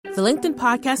The LinkedIn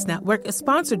Podcast Network is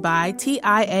sponsored by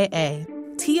TIAA.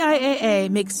 TIAA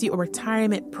makes you a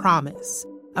retirement promise,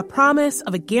 a promise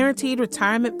of a guaranteed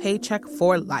retirement paycheck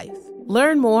for life.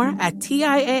 Learn more at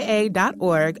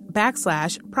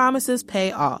TIAA.org/promises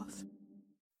pay off.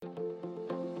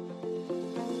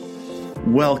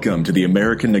 Welcome to the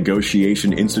American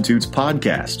Negotiation Institute's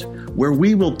podcast, where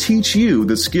we will teach you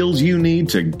the skills you need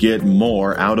to get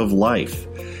more out of life.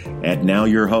 And now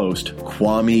your host,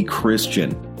 Kwame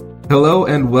Christian. Hello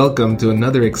and welcome to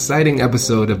another exciting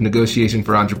episode of Negotiation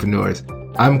for Entrepreneurs.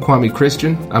 I'm Kwame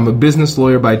Christian. I'm a business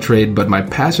lawyer by trade, but my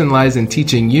passion lies in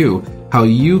teaching you how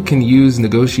you can use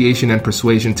negotiation and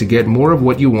persuasion to get more of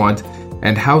what you want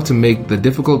and how to make the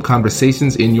difficult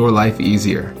conversations in your life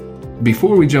easier.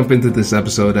 Before we jump into this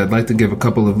episode, I'd like to give a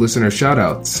couple of listener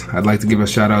shout-outs. I'd like to give a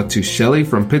shout-out to Shelly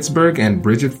from Pittsburgh and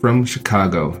Bridget from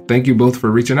Chicago. Thank you both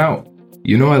for reaching out.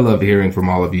 You know I love hearing from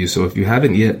all of you, so if you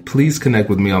haven't yet, please connect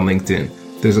with me on LinkedIn.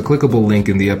 There's a clickable link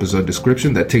in the episode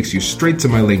description that takes you straight to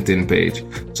my LinkedIn page.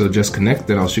 So just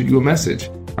connect and I'll shoot you a message.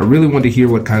 I really want to hear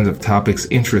what kinds of topics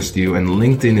interest you, and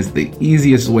LinkedIn is the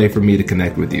easiest way for me to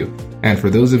connect with you. And for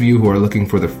those of you who are looking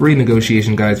for the free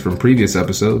negotiation guides from previous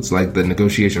episodes, like the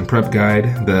Negotiation Prep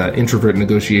Guide, the Introvert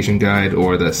Negotiation Guide,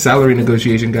 or the Salary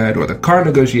Negotiation Guide, or the Car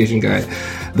Negotiation Guide,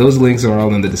 those links are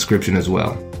all in the description as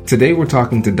well. Today we're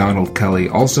talking to Donald Kelly,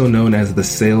 also known as the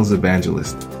Sales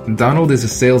Evangelist. Donald is a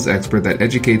sales expert that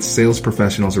educates sales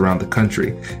professionals around the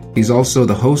country. He's also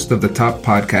the host of the top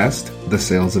podcast, The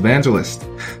Sales Evangelist.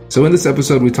 So in this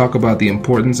episode, we talk about the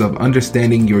importance of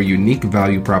understanding your unique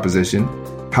value proposition,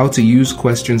 how to use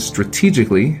questions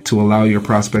strategically to allow your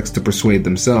prospects to persuade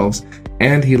themselves,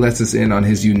 and he lets us in on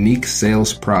his unique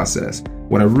sales process.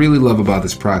 What I really love about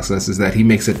this process is that he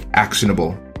makes it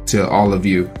actionable to all of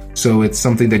you. So it's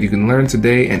something that you can learn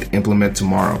today and implement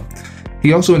tomorrow.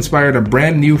 He also inspired a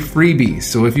brand new freebie.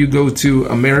 So if you go to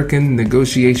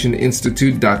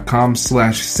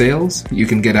AmericanNegotiationInstitute.com/sales, you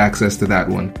can get access to that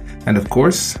one. And of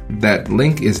course, that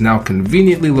link is now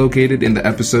conveniently located in the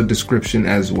episode description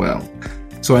as well.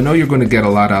 So I know you're going to get a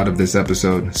lot out of this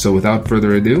episode. So without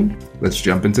further ado, let's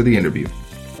jump into the interview.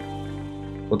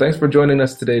 Well, thanks for joining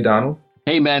us today, Donald.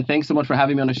 Hey, man, thanks so much for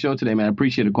having me on the show today, man. I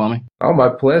appreciate it, Kwame. Oh, my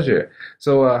pleasure.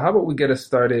 So how about we get us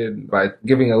started by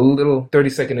giving a little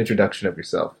 30-second introduction of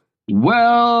yourself?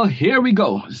 Well, here we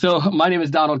go. So my name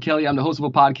is Donald Kelly. I'm the host of a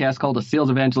podcast called the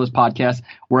Sales Evangelist Podcast,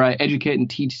 where I educate and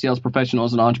teach sales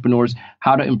professionals and entrepreneurs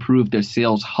how to improve their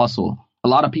sales hustle. A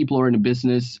lot of people are in the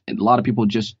business, and a lot of people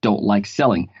just don't like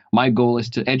selling. My goal is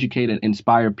to educate and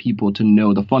inspire people to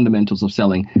know the fundamentals of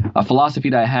selling. A philosophy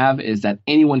that I have is that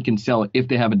anyone can sell if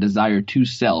they have a desire to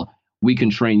sell. We can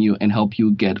train you and help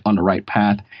you get on the right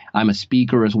path. I'm a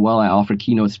speaker as well. I offer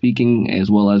keynote speaking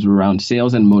as well as around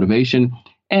sales and motivation.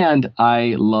 And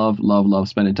I love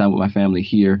spending time with my family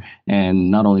here, and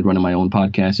not only running my own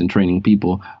podcast and training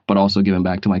people, but also giving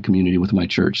back to my community with my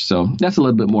church. So that's a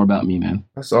little bit more about me, man.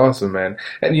 That's awesome, man.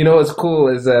 And you know what's cool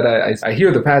is that I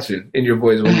hear the passion in your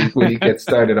voice when you get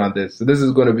started on this. So this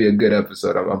is going to be a good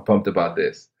episode. I'm pumped about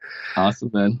this.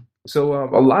 Awesome, man. So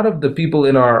a lot of the people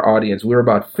in our audience, we're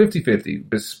about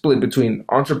 50-50 split between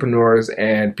entrepreneurs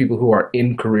and people who are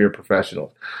in-career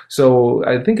professionals. So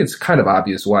I think it's kind of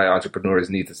obvious why entrepreneurs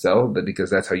need to sell,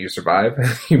 because that's how you survive.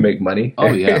 You make money.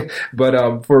 Oh, yeah.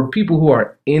 But for people who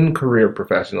are in-career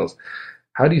professionals,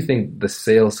 how do you think the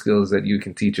sales skills that you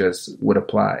can teach us would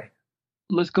apply?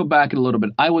 Let's go back a little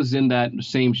bit. I was in that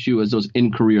same shoe as those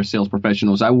in-career sales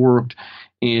professionals. I worked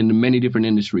in many different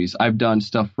industries. I've done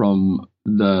stuff from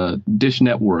the Dish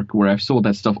Network, where I've sold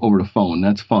that stuff over the phone.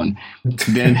 That's fun.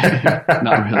 Then,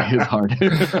 not really, it's hard.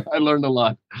 I learned a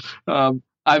lot.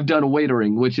 I've done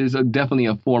waitering, which is definitely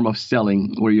a form of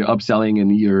selling, where you're upselling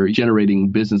and you're generating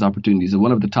business opportunities. And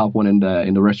one of the top one in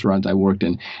the restaurants I worked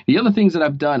in. The other things that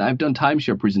I've done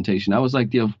timeshare presentation. I was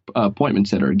like the appointment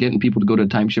setter, getting people to go to a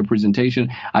timeshare presentation.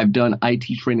 I've done IT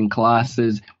training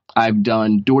classes. I've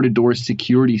done door-to-door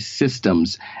security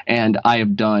systems, and I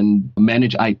have done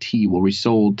managed IT, where we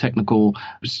sold technical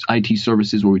IT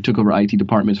services, where we took over IT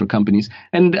departments for companies.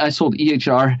 And I sold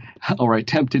EHR, or I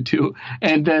attempted to.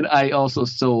 And then I also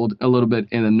sold a little bit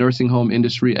in the nursing home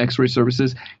industry, X-ray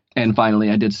services. And finally,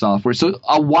 I did software. So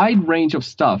a wide range of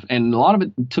stuff. And a lot of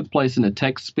it took place in the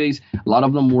tech space. Some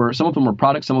of them were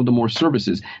products, some of them were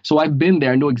services. So I've been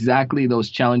there. I know exactly those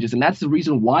challenges. And that's the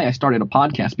reason why I started a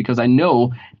podcast, because I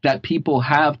know that people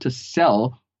have to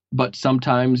sell. But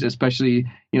sometimes, especially,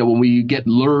 when we get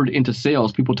lured into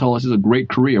sales, people tell us it's a great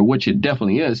career, which it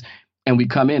definitely is. and we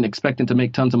come in expecting to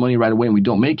make tons of money right away and we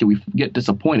don't make it, we get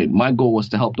disappointed. My goal was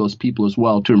to help those people as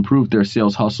well to improve their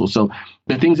sales hustle. So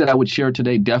the things that I would share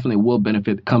today definitely will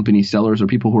benefit company sellers or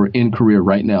people who are in career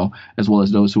right now, as well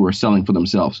as those who are selling for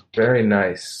themselves. Very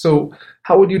nice. So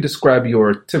how would you describe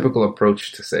your typical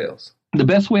approach to sales? The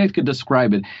best way I could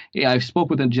describe it, I spoke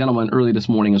with a gentleman early this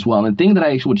morning as well. And the thing that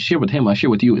I would share with him, I share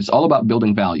with you, it's all about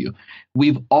building value.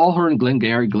 We've all heard Glenn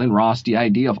Gary, Glenn Ross, the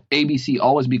idea of ABC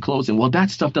always be closing. Well, that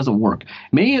stuff doesn't work.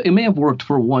 It may have worked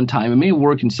for one time. It may have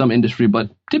worked in some industry, but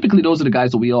typically those are the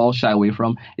guys that we all shy away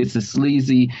from. It's the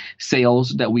sleazy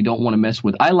sales that we don't want to mess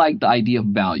with. I like the idea of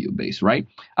value based, right?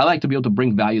 I like to be able to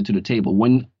bring value to the table.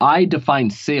 When I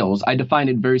define sales, I define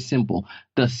it very simple.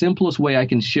 The simplest way I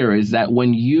can share is that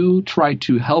when you try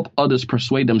to help others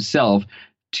persuade themselves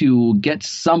to get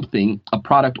something, a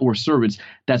product or service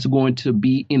that's going to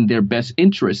be in their best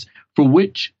interest, for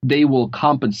which they will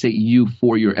compensate you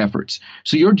for your efforts.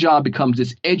 So your job becomes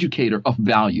this educator of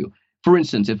value. For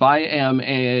instance, if I am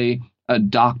a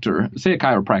doctor, say a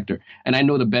chiropractor, and I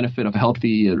know the benefit of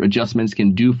healthy adjustments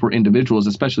can do for individuals,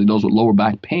 especially those with lower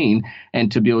back pain,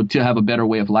 and to be able to have a better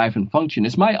way of life and function,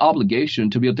 it's my obligation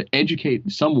to be able to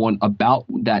educate someone about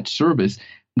that service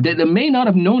that they may not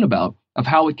have known about, of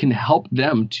how it can help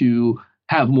them to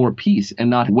have more peace and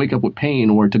not wake up with pain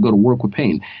or to go to work with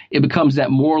pain. It becomes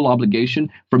that moral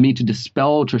obligation for me to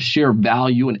dispel, to share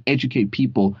value and educate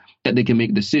people that they can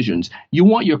make decisions. You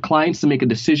want your clients to make a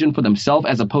decision for themselves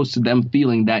as opposed to them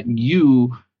feeling that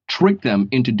you tricked them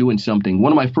into doing something.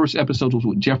 One of my first episodes was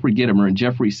with Jeffrey Gitomer, and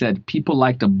Jeffrey said, people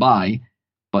like to buy,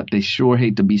 but they sure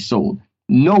hate to be sold.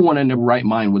 No one in their right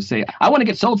mind would say, I want to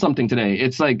get sold something today.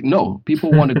 It's like, no,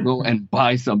 people want to go and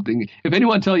buy something. If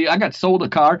anyone tell you I got sold a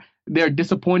car, they're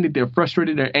disappointed, they're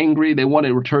frustrated, they're angry. They want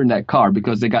to return that car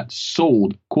because they got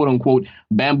sold, quote unquote,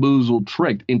 bamboozled,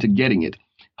 tricked into getting it,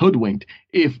 hoodwinked.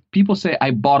 If people say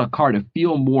I bought a car to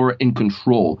feel more in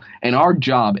control, and our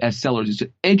job as sellers is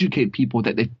to educate people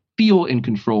that they feel in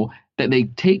control, that they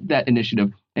take that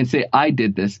initiative and say, I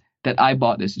did this, that I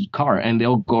bought this car, and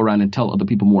they'll go around and tell other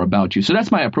people more about you. So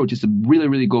that's my approach, is to really,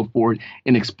 really go forward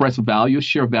and express value,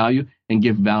 share value, and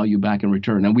give value back in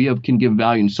return. And we can give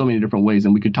value in so many different ways,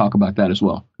 and we could talk about that as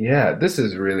well. Yeah, this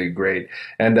is really great.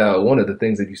 And one of the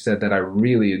things that you said that I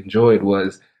really enjoyed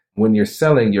was, when you're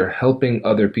selling, you're helping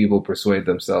other people persuade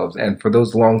themselves. And for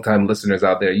those longtime listeners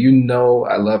out there,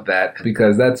 I love that,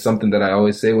 because that's something that I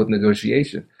always say with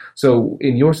negotiation. So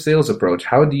in your sales approach,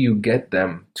 how do you get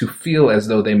them to feel as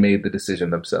though they made the decision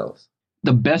themselves?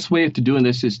 The best way of doing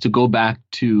this is to go back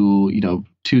to,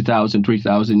 2,000,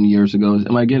 3,000 years ago.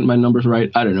 Am I getting my numbers right?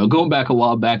 I don't know. Going back a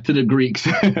while back to the Greeks.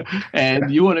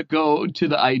 And you want to go to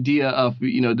the idea of,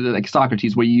 like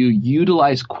Socrates, where you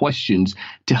utilize questions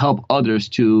to help others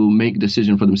to make a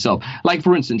decision for themselves. Like,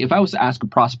 for instance, if I was to ask a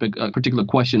prospect a particular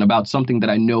question about something that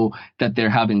I know that they're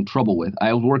having trouble with.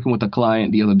 I was working with a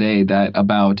client the other day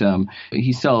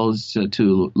he sells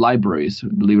to libraries,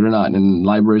 believe it or not, and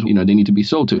libraries, they need to be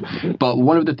sold to. But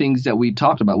one of the things that we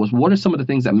talked about was, what are some of the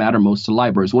things that matter most to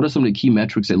libraries? What are some of the key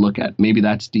metrics they look at? Maybe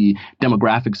that's the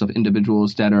demographics of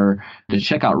individuals that are the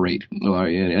checkout rate,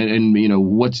 and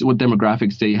what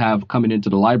demographics they have coming into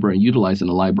the library and utilizing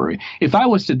the library. If I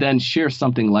was to then share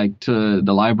something like to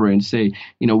the library and say,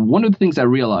 one of the things I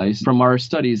realized from our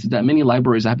studies is that many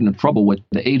libraries are having trouble with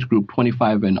the age group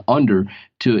 25 and under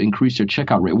to increase their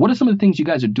checkout rate. What are some of the things you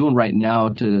guys are doing right now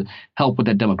to help with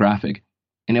that demographic?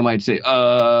 And they might say,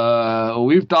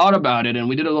 we've thought about it and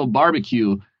we did a little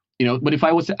barbecue. But if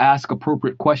I was to ask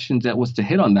appropriate questions that was to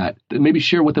hit on that, maybe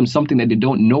share with them something that they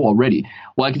don't know already.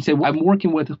 Well, I can say, I'm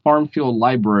working with Farmfield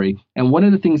Library, and one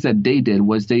of the things that they did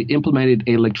was they implemented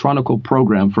a electronic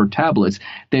program for tablets.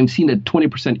 They've seen a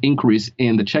 20% increase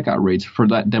in the checkout rates for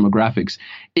that demographics.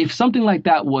 If something like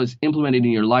that was implemented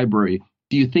in your library,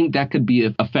 do you think that could be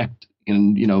an effect?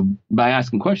 And, by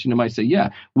asking a question, they might say,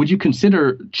 yeah, would you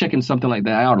consider checking something like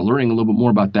that out or learning a little bit more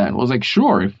about that? And I was like,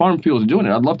 sure, if Farmfield is doing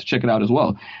it, I'd love to check it out as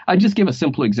well. I just give a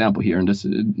simple example here, and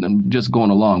I'm just going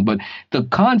along. But the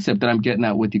concept that I'm getting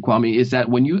at with you, Kwame, is that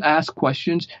when you ask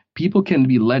questions, people can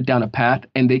be led down a path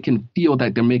and they can feel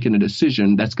that they're making a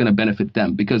decision that's going to benefit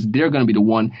them, because they're going to be the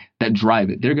one that drive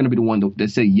it. They're going to be the one that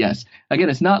say yes. Again,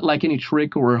 it's not like any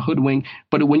trick or a hoodwink,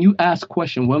 but when you ask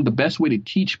questions, one of the best way to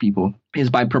teach people is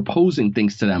by proposing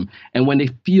things to them. And when they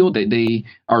feel that they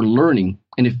are learning,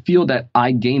 and feel that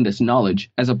I gain this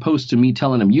knowledge, as opposed to me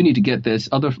telling them, you need to get this.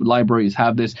 Other libraries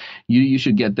have this. You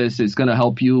should get this. It's going to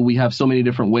help you. We have so many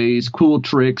different ways, cool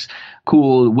tricks,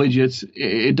 cool widgets.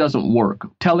 It doesn't work.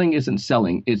 Telling isn't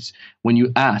selling. It's when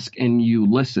you ask and you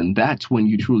listen, that's when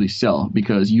you truly sell,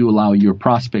 because you allow your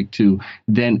prospect to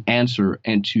then answer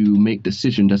and to make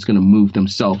decision that's going to move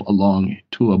themselves along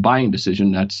to a buying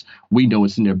decision that's, we know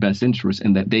it's in their best interest,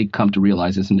 and that they come to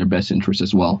realize it's in their best interest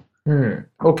as well.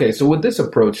 Okay, so with this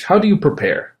approach, how do you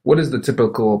prepare? What does the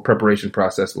typical preparation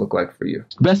process look like for you?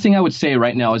 Best thing I would say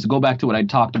right now is go back to what I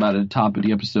talked about at the top of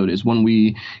the episode, is when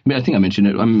I think I mentioned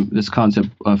it, this concept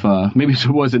of, maybe it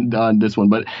wasn't this one,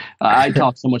 but I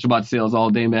talk so much about sales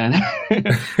all day, man.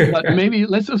 But maybe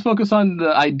let's just focus on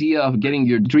the idea of getting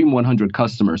your dream 100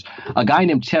 customers. A guy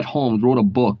named Chet Holmes wrote a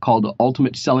book called The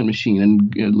Ultimate Selling Machine,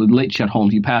 and late Chet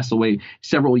Holmes, he passed away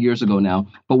several years ago now.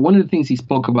 But one of the things he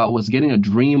spoke about was getting a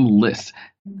dream list.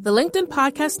 The LinkedIn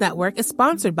Podcast Network is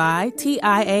sponsored by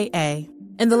TIAA.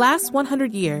 In the last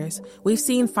 100 years, we've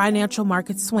seen financial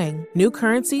markets swing, new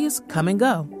currencies come and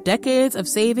go, decades of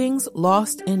savings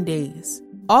lost in days,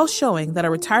 all showing that a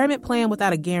retirement plan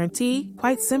without a guarantee,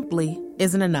 quite simply,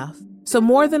 isn't enough. So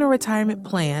more than a retirement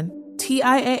plan,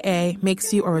 TIAA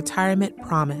makes you a retirement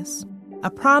promise.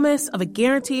 A promise of a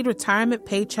guaranteed retirement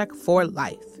paycheck for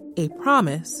life. A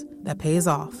promise that pays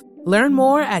off. Learn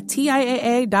more at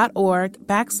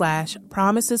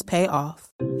TIAA.org/promisespayoff.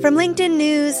 From LinkedIn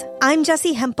News, I'm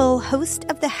Jessie Hempel, host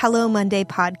of the Hello Monday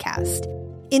podcast.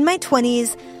 In my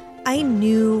 20s, I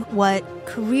knew what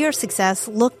career success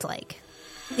looked like.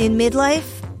 In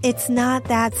midlife, it's not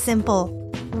that simple.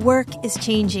 Work is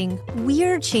changing,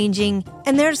 we're changing,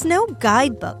 and there's no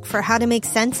guidebook for how to make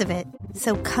sense of it.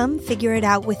 So come figure it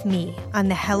out with me on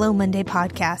the Hello Monday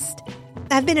podcast.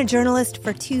 I've been a journalist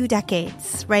for 2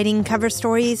 decades, writing cover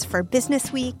stories for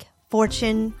Business Week,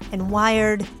 Fortune, and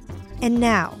Wired. And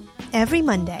now, every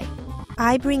Monday,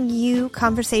 I bring you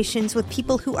conversations with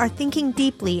people who are thinking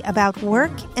deeply about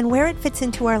work and where it fits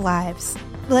into our lives.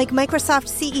 Like Microsoft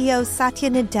CEO Satya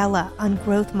Nadella on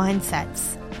growth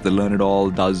mindsets. The learn-it-all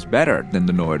does better than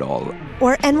the know-it-all.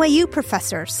 Or NYU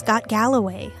professor Scott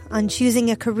Galloway on choosing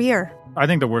a career. I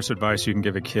think the worst advice you can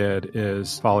give a kid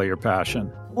is follow your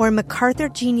passion. Or MacArthur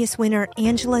Genius winner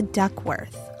Angela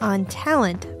Duckworth on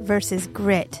talent versus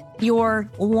grit. Your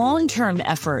long-term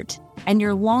effort and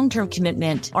your long-term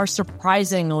commitment are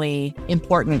surprisingly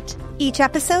important. Each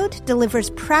episode delivers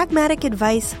pragmatic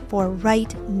advice for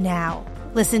right now.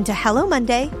 Listen to Hello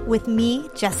Monday with me,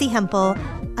 Jessie Hempel,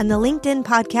 on the LinkedIn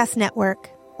Podcast Network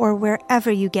or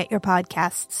wherever you get your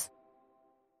podcasts.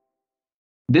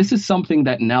 This is something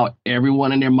that now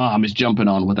everyone and their mom is jumping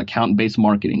on with account-based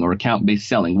marketing or account-based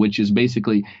selling, which is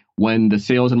basically when the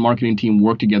sales and marketing team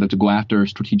work together to go after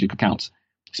strategic accounts,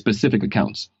 specific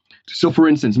accounts. So, for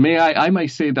instance, I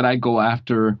might say that I go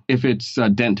after, if it's a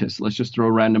dentist, let's just throw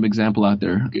a random example out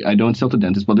there. I don't sell to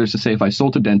dentists, but let's just say if I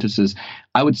sold to dentists,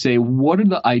 I would say, what are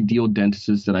the ideal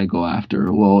dentists that I go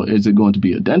after? Well, is it going to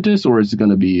be a dentist or is it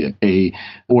going to be a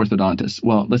orthodontist?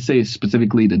 Well, let's say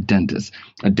specifically the dentist,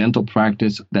 a dental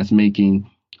practice that's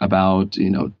making about,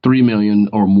 $3 million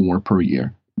or more per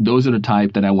year. Those are the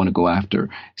type that I want to go after.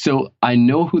 So I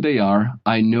know who they are.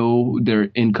 I know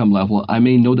their income level. I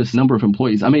may know this number of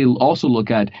employees. I may also look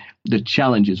at the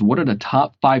challenges. What are the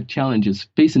top 5 challenges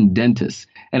facing dentists?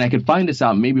 And I can find this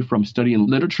out maybe from studying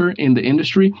literature in the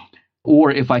industry, or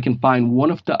if I can find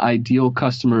one of the ideal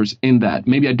customers in that.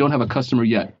 Maybe I don't have a customer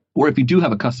yet. Or if you do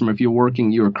have a customer, if you're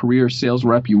a career sales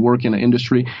rep, you work in an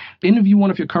industry, interview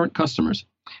one of your current customers.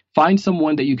 Find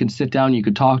someone that you can sit down, you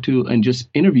could talk to, and just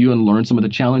interview and learn some of the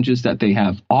challenges that they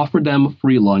have. Offer them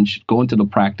free lunch, go into the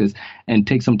practice, and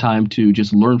take some time to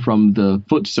just learn from the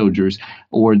foot soldiers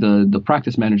or the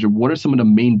practice manager. What are some of the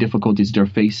main difficulties they're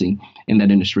facing in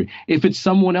that industry? If it's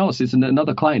someone else, it's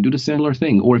another client, do the similar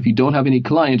thing. Or if you don't have any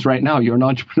clients right now, you're an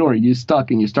entrepreneur, you're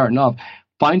stuck and you're starting off,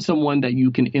 find someone that you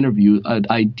can interview, an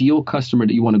ideal customer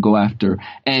that you want to go after,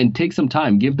 and take some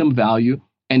time, give them value,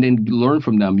 and then learn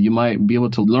from them. You might be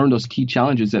able to learn those key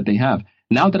challenges that they have.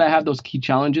 Now that I have those key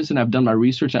challenges and I've done my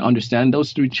research, I understand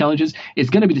those 3 challenges, it's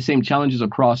going to be the same challenges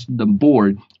across the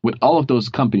board with all of those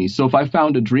companies. So if I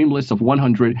found a dream list of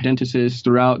 100 dentists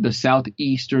throughout the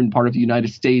southeastern part of the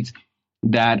United States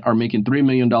that are making $3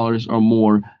 million or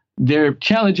more, their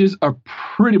challenges are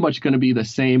pretty much going to be the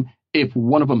same if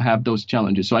one of them have those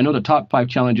challenges. So I know the top 5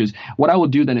 challenges. What I will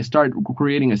do then is start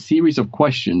creating a series of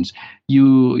questions.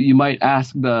 You might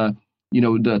ask the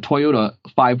Toyota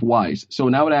 5 whys. So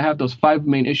now that I have those 5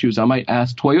 main issues, I might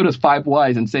ask Toyota's 5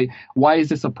 whys and say, why is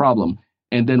this a problem?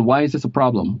 And then why is this a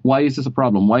problem? Why is this a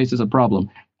problem? Why is this a problem?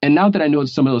 And now that I know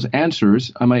some of those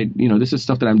answers, I might, this is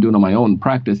stuff that I'm doing on my own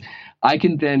practice. I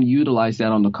can then utilize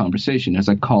that on the conversation as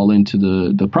I call into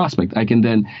the prospect. I can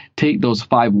then take those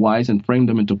 5 whys and frame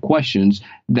them into questions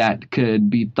that could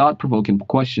be thought-provoking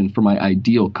questions for my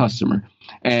ideal customer.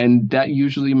 And that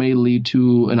usually may lead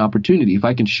to an opportunity. If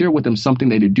I can share with them something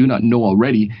they do not know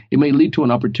already, it may lead to an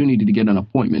opportunity to get an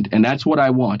appointment. And that's what I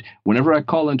want. Whenever I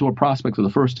call into a prospect for the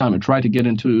first time and try to get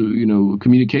into,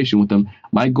 communication with them,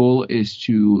 my goal is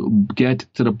to get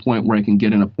to the point where I can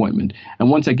get an appointment.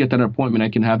 And once I get that appointment, I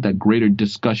can have that greater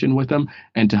discussion with them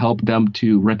and to help them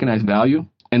to recognize value.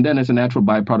 And then as a natural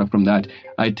byproduct from that,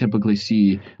 I typically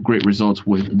see great results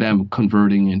with them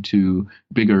converting into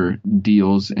bigger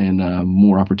deals and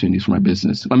more opportunities for my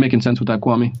business. Am I making sense with that,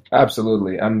 Kwame?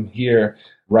 Absolutely. I'm here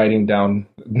writing down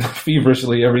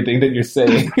feverishly everything that you're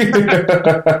saying.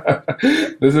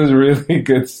 This is really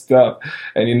good stuff.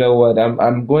 And you know what?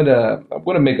 I'm going to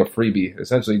make a freebie,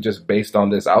 essentially just based on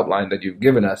this outline that you've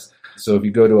given us. So if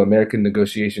you go to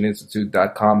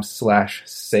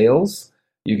AmericanNegotiationInstitute.com/sales,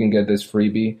 you can get this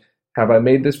freebie. Have I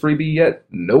made this freebie yet?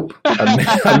 Nope.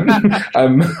 I'm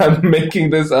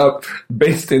making this up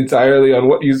based entirely on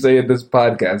what you say in this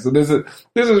podcast. So this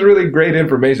is really great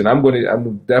information. I'm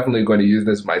definitely going to use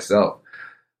this myself.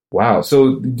 Wow.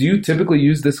 So do you typically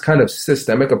use this kind of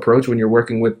systemic approach when you're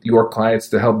working with your clients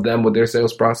to help them with their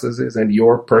sales processes and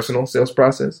your personal sales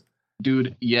process?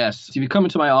 Dude, yes. If you come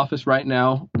into my office right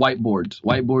now,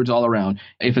 whiteboards all around.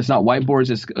 If it's not whiteboards,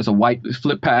 it's a white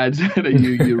flip pads that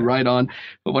you write on,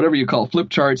 but whatever you call flip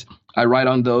charts, I write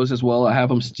on those as well. I have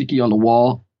them sticky on the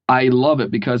wall. I love it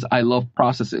because I love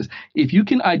processes. If you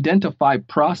can identify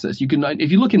process, if you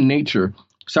look in nature,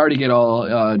 sorry to get all,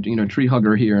 tree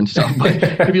hugger here and stuff, but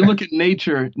if you look at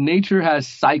nature has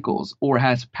cycles or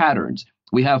has patterns.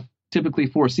 We have typically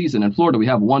 4 seasons. In Florida, we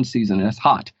have 1 season, and it's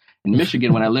hot. In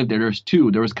Michigan, when I lived there, there's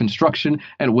 2. There was construction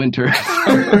and winter.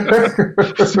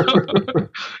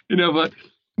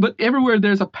 But everywhere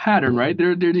there's a pattern, right?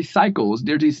 There are these cycles.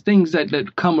 There are these things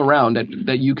that come around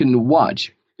that you can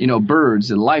watch.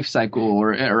 Birds and life cycle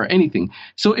or anything.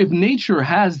 So if nature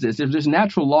has this, if there's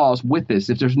natural laws with this,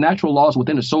 if there's natural laws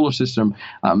within the solar system,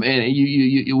 and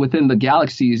you within the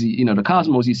galaxies, the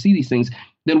cosmos, you see these things,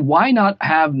 then why not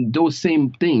have those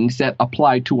same things that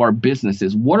apply to our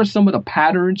businesses? What are some of the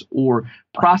patterns or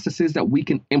processes that we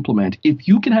can implement? If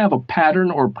you can have a pattern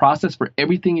or a process for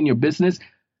everything in your business,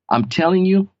 I'm telling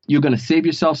you, you're going to save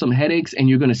yourself some headaches and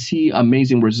you're going to see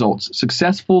amazing results.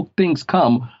 Successful things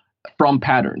come from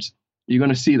patterns. You're going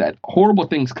to see that. Horrible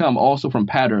things come also from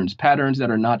patterns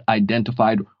that are not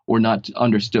identified or not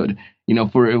understood.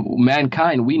 For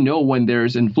mankind, we know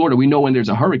in Florida, we know when there's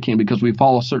a hurricane because we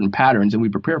follow certain patterns and we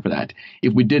prepare for that.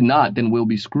 If we did not, then we'll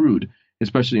be screwed,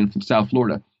 especially in South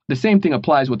Florida. The same thing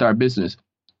applies with our business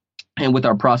and with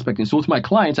our prospecting. So with my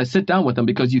clients, I sit down with them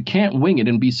because you can't wing it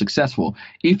and be successful.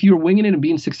 If you're winging it and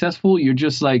being successful, you're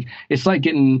just like, it's like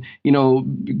winning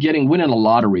a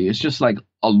lottery. It's just like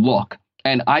a luck.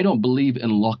 And I don't believe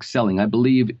in luck selling. I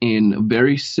believe in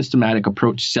very systematic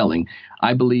approach selling.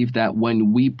 I believe that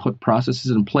when we put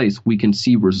processes in place, we can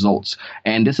see results.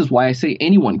 And this is why I say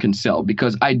anyone can sell,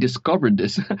 because I discovered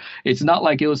this. It's not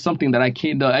like it was something that I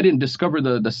didn't discover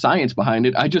the science behind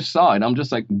it. I just saw it. I'm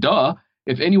just like, duh.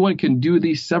 If anyone can do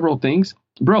these several things,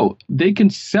 bro, they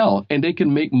can sell and they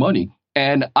can make money.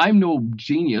 And I'm no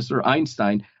genius or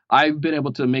Einstein. I've been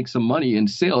able to make some money in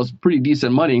sales, pretty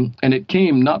decent money. And it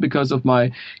came not because of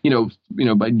my,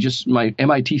 by just my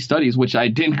MIT studies, which I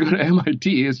didn't go to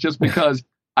MIT. It's just because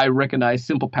I recognize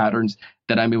simple patterns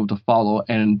that I'm able to follow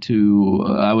and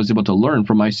I was able to learn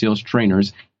from my sales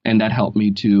trainers. And that helped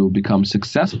me to become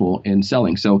successful in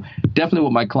selling. So definitely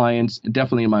with my clients,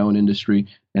 definitely in my own industry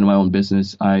and my own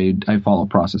business, I follow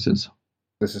processes.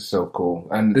 This is so cool.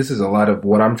 And this is a lot of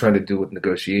what I'm trying to do with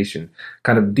negotiation,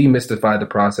 kind of demystify the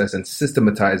process and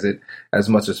systematize it as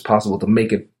much as possible to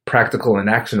make it practical and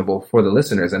actionable for the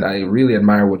listeners. And I really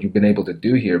admire what you've been able to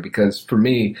do here, because for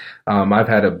me, I've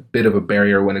had a bit of a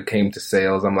barrier when it came to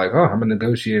sales. I'm like, oh, I'm a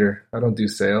negotiator. I don't do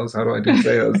sales. How do I do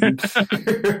sales? And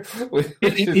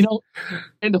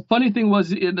the funny thing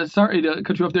was, sorry to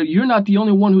cut you off there, you're not the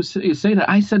only one who say that.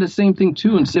 I said the same thing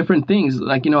too in different things.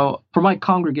 Like, for my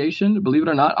congregation, believe it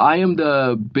or not, I am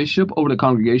the bishop over the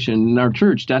congregation in our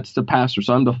church. That's the pastor.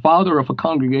 So I'm the father of a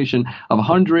congregation of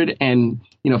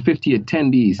 150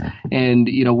 attendees. And,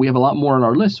 we have a lot more on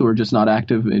our list who are just not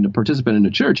active and a participant in the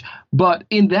church. But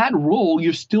in that role,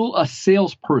 you're still a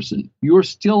salesperson. You're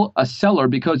still a seller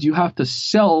because you have to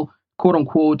sell quote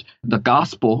unquote the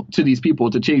gospel to these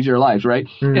people to change their lives, right?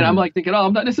 And I'm like thinking,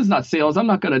 this is not sales. I'm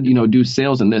not going to do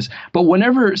sales in this. But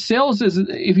whenever sales is,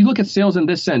 if you look at sales in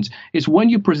this sense, it's when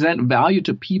you present value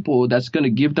to people that's going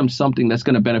to give them something that's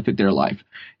going to benefit their life.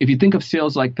 If you think of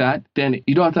sales like that, then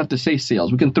you don't have to say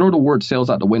sales. We can throw the word sales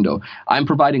out the window. I'm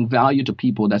providing value to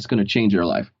people that's going to change their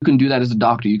life. You can do that as a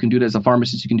doctor. You can do that as a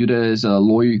pharmacist. You can do that as a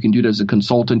lawyer. You can do that as a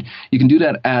consultant. You can do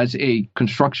that as a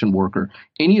construction worker.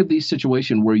 Any of these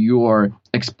situations where you are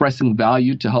expressing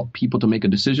value to help people to make a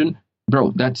decision,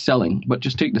 bro, that's selling. But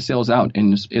just take the sales out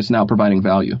and it's now providing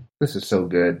value. This is so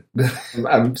good.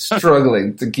 I'm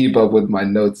struggling to keep up with my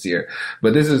notes here,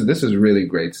 but this is really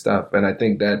great stuff. And I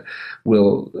think that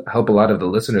will help a lot of the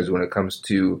listeners when it comes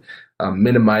to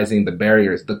minimizing the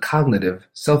barriers, the cognitive,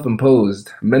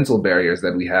 self-imposed mental barriers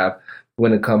that we have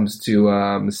when it comes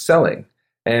to selling.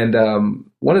 And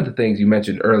one of the things you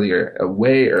mentioned earlier,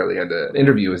 way earlier in the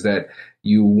interview, is that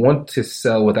you want to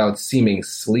sell without seeming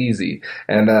sleazy.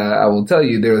 And I will tell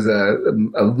you, there was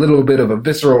a little bit of a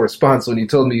visceral response when you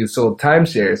told me you sold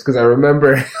timeshares, because I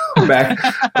remember back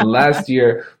last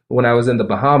year when I was in the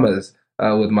Bahamas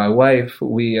with my wife,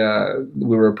 we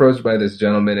were approached by this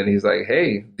gentleman, and he's like,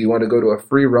 "Hey, do you want to go to a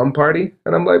free rum party?"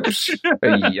 And I'm like,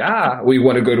 "Yeah, we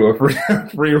want to go to a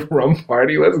free rum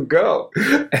party. Let's go."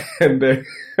 And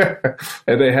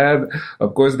they had,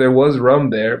 of course, there was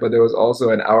rum there, but there was also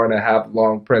an 1.5-hour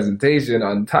long presentation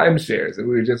on timeshares, and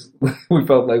we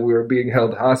felt like we were being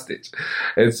held hostage.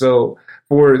 And so,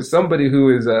 for somebody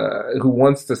who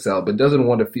wants to sell but doesn't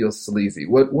want to feel sleazy,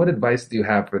 what advice do you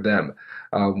have for them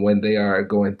when they are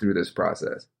going through this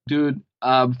process? Dude,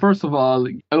 first of all,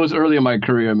 it was early in my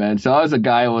career, man. So I was a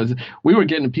guy, we were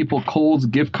getting people Kohl's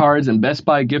gift cards and Best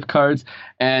Buy gift cards,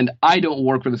 and I don't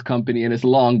work for this company and it's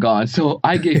long gone. So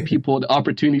I gave people the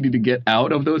opportunity to get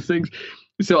out of those things.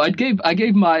 So I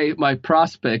gave my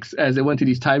prospects, as they went to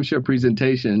these timeshare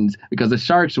presentations, because the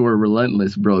sharks were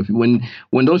relentless, bro. When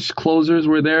those closers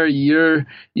were there, you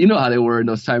know how they were in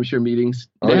those timeshare meetings.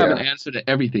 They have an answer to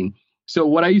everything. So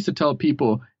what I used to tell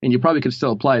people, and you probably could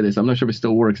still apply this, I'm not sure if it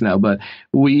still works now, but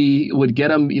we would get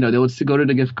them, they would go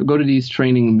to these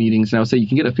training meetings, and I would say, you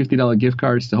can get a $50 gift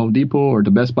cards to Home Depot or to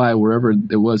Best Buy, wherever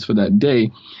it was for that day.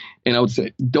 And I would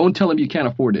say, don't tell them you can't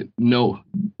afford it. No,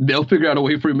 they'll figure out a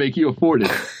way for you to make you afford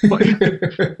it.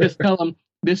 But just tell them,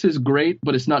 this is great,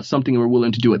 but it's not something we're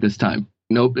willing to do at this time.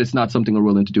 Nope, it's not something we're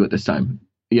willing to do at this time.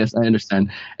 Yes, I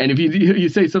understand. And if you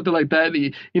say something like that,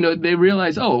 they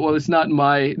realize, oh, well, it's not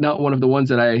one of the ones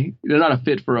that they're not a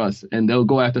fit for us. And they'll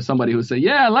go after somebody who say,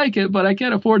 yeah, I like it, but I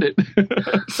can't afford it.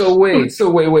 So wait. So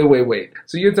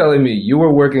you're telling me you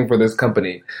were working for this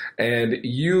company and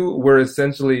you were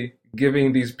essentially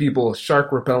giving these people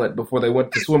shark repellent before they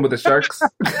went to swim with the sharks?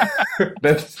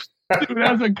 That's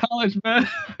in college, man.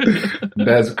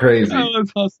 That's crazy. I was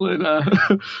hustling.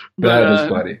 That is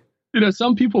funny.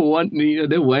 Some people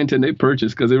they went and they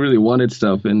purchased because they really wanted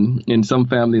stuff, and in some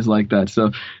families like that.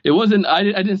 So it wasn't, I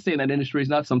didn't say in that industry, it's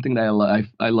not something that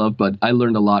I love, but I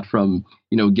learned a lot from,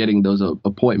 getting those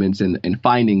appointments and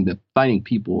finding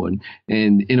people and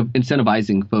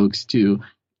incentivizing folks to,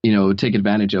 take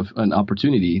advantage of an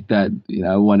opportunity that,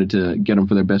 I wanted to get them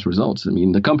for their best results. I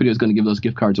mean, the company was going to give those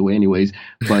gift cards away anyways,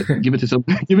 but give it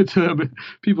to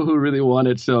people who really want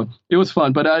it. So it was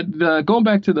fun. But going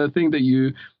back to the thing that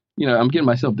I'm getting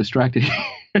myself distracted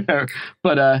here.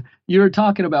 But you're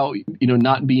talking about,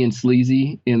 not being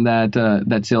sleazy in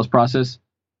that sales process,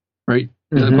 right?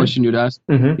 Is that a question you'd ask?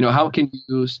 Mm-hmm. How can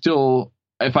you still,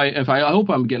 I hope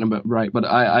I'm getting it right, but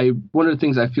one of the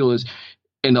things I feel is,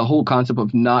 in the whole concept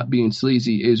of not being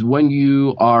sleazy, is when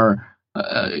you are,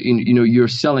 you're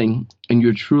selling and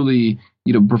you're truly,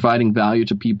 providing value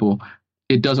to people,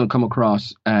 it doesn't come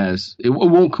across as,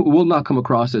 will not come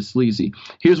across as sleazy.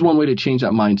 Here's one way to change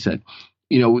that mindset.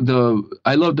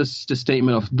 I love the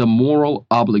statement of the moral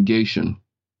obligation.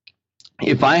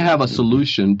 If I have a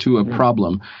solution to a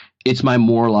problem, it's my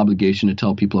moral obligation to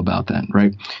tell people about that,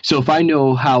 right? So if I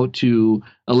know how to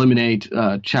eliminate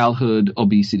childhood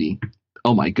obesity,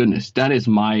 oh my goodness, that is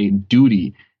my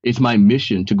duty. It's my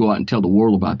mission to go out and tell the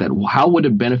world about that. How would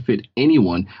it benefit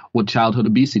anyone with childhood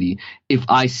obesity if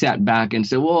I sat back and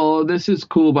said, well, this is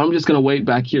cool, but I'm just going to wait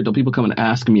back here till people come and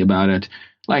ask me about it?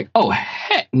 Like, oh,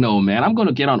 heck no, man. I'm going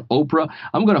to get on Oprah.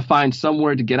 I'm going to find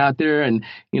somewhere to get out there and,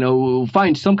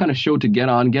 find some kind of show to get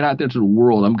on, get out there to the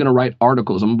world. I'm going to write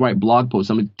articles. I'm going to write blog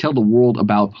posts. I'm going to tell the world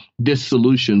about this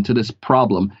solution to this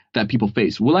problem that people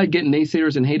face. Will I get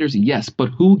naysayers and haters? Yes, but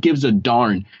who gives a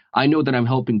darn? I know that I'm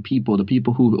helping people, the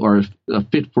people who are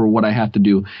fit for what I have to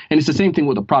do. And it's the same thing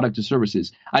with the product and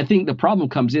services. I think the problem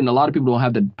comes in, a lot of people don't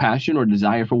have the passion or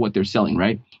desire for what they're selling,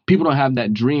 right? People don't have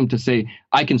that dream to say,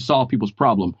 I can solve people's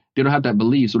problem. They don't have that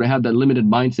belief, so they have that limited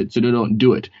mindset, so they don't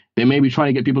do it. They may be trying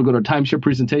to get people to go to a timeshare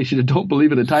presentation and don't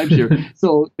believe in the timeshare.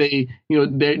 So they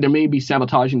may be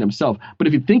sabotaging themselves. But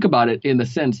if you think about it in the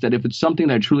sense that if it's something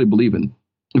that I truly believe in,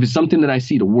 if it's something that I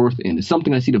see the worth in, it's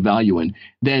something I see the value in,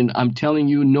 then I'm telling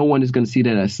you, no one is going to see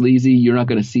that as sleazy. You're not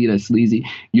going to see it as sleazy.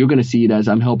 You're going to see it as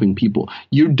I'm helping people.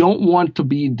 You don't want to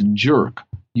be the jerk.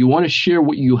 You want to share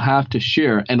what you have to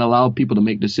share and allow people to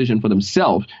make decisions for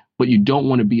themselves, but you don't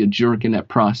want to be a jerk in that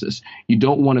process. You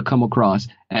don't want to come across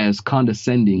as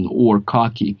condescending or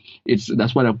cocky.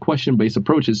 That's why a question-based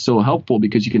approach is so helpful,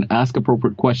 because you can ask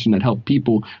appropriate questions that help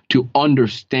people to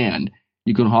understand.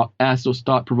 You can ask those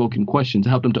thought-provoking questions to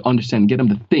help them to understand, get them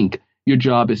to think. Your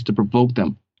job is to provoke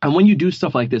them. And when you do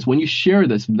stuff like this, when you share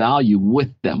this value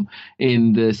with them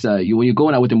in this, when you're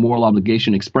going out with a moral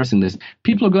obligation, expressing this,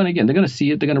 people are they're going to see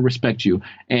it, they're going to respect you,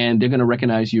 and they're going to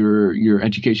recognize your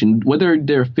education. Whether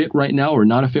they're fit right now or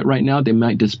not a fit right now, they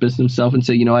might dismiss themselves and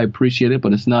say, I appreciate it,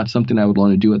 but it's not something I would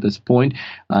want to do at this point.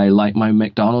 I like my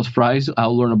McDonald's fries.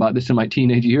 I'll learn about this in my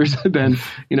teenage years. Then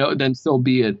so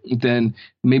be it. Then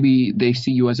maybe they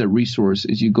see you as a resource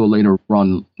as you go later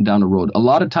on down the road. A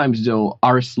lot of times, though,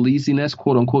 our sleaziness,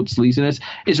 quote unquote sleaziness,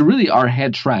 is really our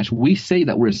head trash. We say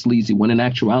that we're sleazy when in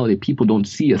actuality, people don't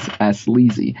see us as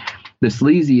sleazy. The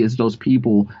sleazy is those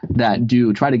people that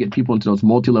try to get people into those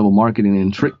multi-level marketing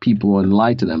and trick people and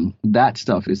lie to them. That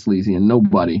stuff is sleazy, and no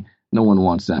one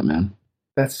wants that, man.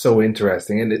 That's so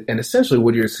interesting. And essentially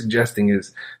what you're suggesting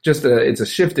is just it's a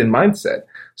shift in mindset.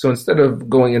 So instead of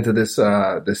going into this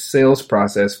sales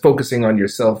process, focusing on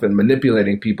yourself and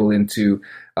manipulating people into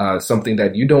something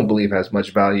that you don't believe has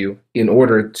much value in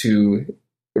order to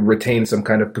retain some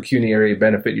kind of pecuniary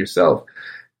benefit yourself,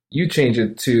 you change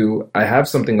it to, I have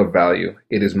something of value.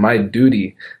 It is my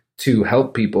duty to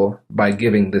help people by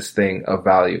giving this thing of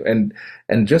value.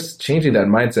 And just changing that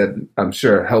mindset, I'm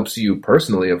sure, helps you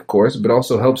personally, of course, but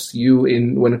also helps you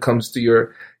when it comes to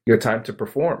your time to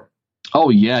perform.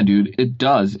 Oh, yeah, dude. It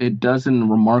does. It does in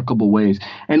remarkable ways.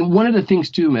 And one of the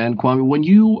things, too, man, Kwame, when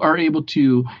you are able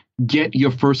to get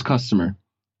your first customer,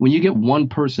 when you get one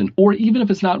person, or even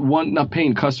if it's not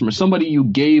paying customer, somebody you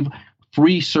gave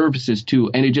free services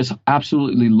to, and they just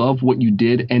absolutely love what you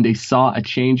did, and they saw a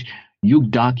change, you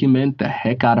document the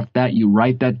heck out of that. You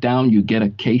write that down. You get a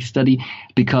case study,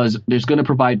 because there's going to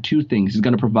provide two things. It's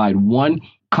going to provide, one,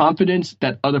 confidence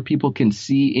that other people can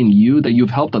see in you, that you've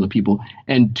helped other people.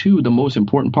 And two, the most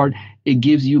important part, it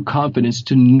gives you confidence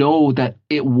to know that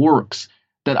it works,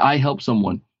 that I helped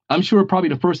someone. I'm sure probably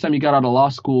the first time you got out of law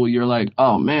school, you're like,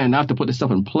 oh man, I have to put this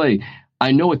stuff in play.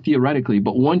 I know it theoretically,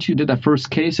 but once you did that first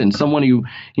case and someone who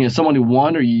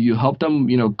won, or you helped them,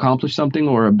 accomplish something,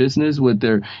 or a business with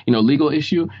their, legal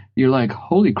issue, you're like,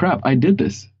 holy crap, I did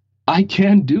this. I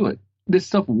can do it. This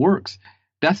stuff works.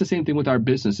 That's the same thing with our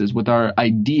businesses, with our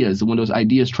ideas, when those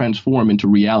ideas transform into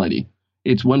reality.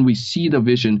 It's when we see the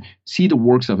vision, see the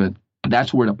works of it.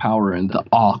 That's where the power and the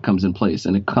awe comes in place,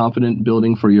 and a confident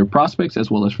building for your prospects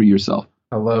as well as for yourself.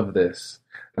 I love this.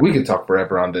 We could talk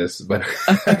forever on this, but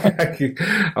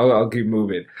I'll keep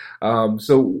moving.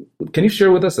 So can you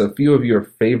share with us a few of your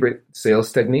favorite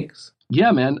sales techniques?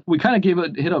 Yeah, man. We kind of gave a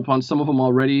hit up on some of them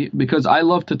already, because I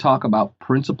love to talk about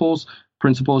principles.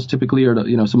 Principles typically are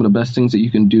some of the best things that you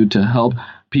can do to help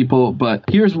people. But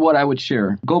here's what I would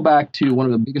share. Go back to one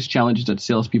of the biggest challenges that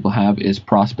salespeople have is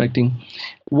prospecting.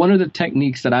 One of the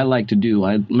techniques that I like to do,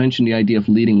 I mentioned the idea of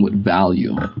leading with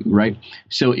value, right?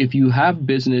 So if you have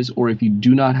business, or if you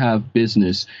do not have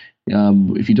business,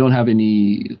 if you don't have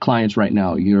any clients right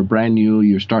now, you're brand new,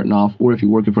 you're starting off, or if you're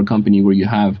working for a company where you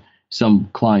have some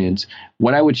clients,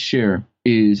 what I would share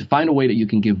is find a way that you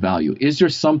can give value. Is there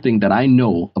something that I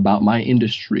know about my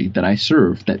industry that I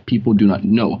serve that people do not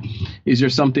know? Is there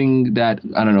something that,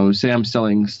 I don't know, say I'm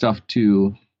selling stuff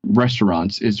to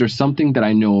restaurants. Is there something that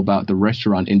I know about the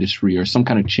restaurant industry, or some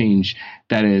kind of change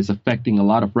that is affecting a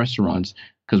lot of restaurants?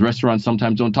 Because restaurants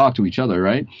sometimes don't talk to each other,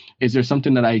 right? Is there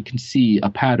something that I can see a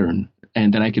pattern,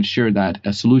 and then I can share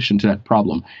a solution to that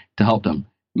problem to help them?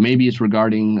 Maybe it's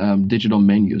regarding digital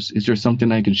menus. Is there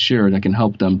something I can share that can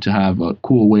help them to have a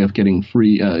cool way of getting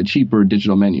free, cheaper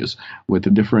digital menus with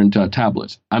the different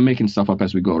tablets? I'm making stuff up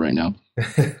as we go right now.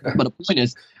 But the point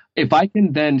is, if I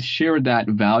can then share that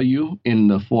value in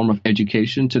the form of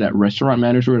education to that restaurant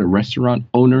manager, the restaurant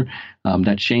owner,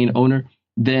 that chain owner,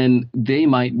 then they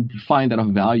might find that of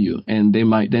value, and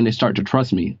they start to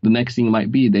trust me. The next thing might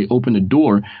be they open a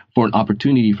door for an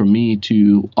opportunity for me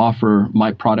to offer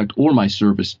my product or my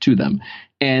service to them.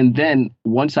 And then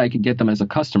once I could get them as a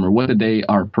customer, whether they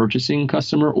are purchasing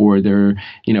customer or they're,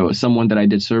 someone that I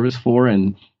did service for,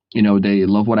 and they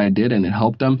love what I did and it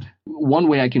helped them. One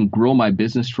way I can grow my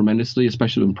business tremendously,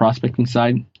 especially in prospecting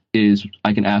side, is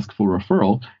I can ask for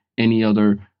referral. Any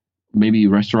other maybe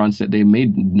restaurants that they may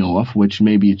know of, which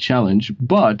may be a challenge.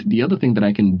 But the other thing that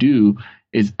I can do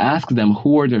is ask them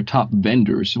who are their top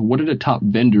vendors. What are the top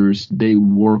vendors they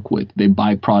work with, they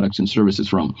buy products and services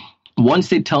from? Once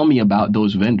they tell me about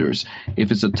those vendors,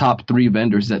 if it's the top 3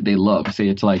 vendors that they love, say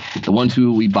it's like the ones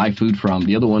who we buy food from,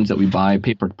 the other ones that we buy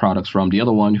paper products from, the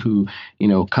other one who,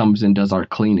 comes and does our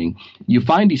cleaning. You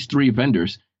find these 3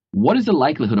 vendors. What is the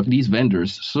likelihood of these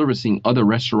vendors servicing other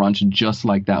restaurants just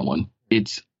like that one?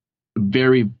 It's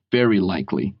very, very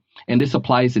likely. And this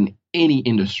applies in any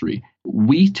industry.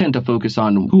 We tend to focus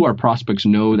on who our prospects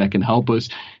know that can help us,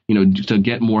 to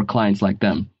get more clients like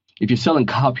them. If you're selling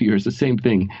copiers, the same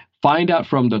thing. Find out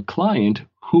from the client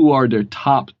who are their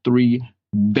top 3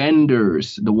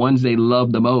 vendors, the ones they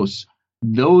love the most.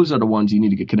 Those are the ones you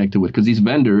need to get connected with, because these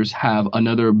vendors have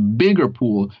another bigger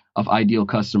pool of ideal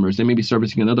customers. They may be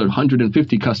servicing another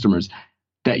 150 customers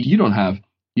that you don't have.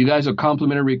 You guys are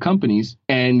complementary companies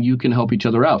and you can help each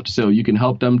other out. So you can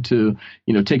help them to,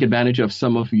 take advantage of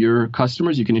some of your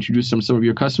customers. You can introduce some of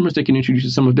your customers. They can introduce you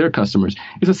to some of their customers.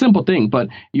 It's a simple thing, but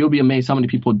you'll be amazed how many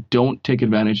people don't take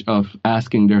advantage of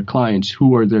asking their clients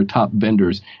who are their top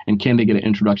vendors and can they get an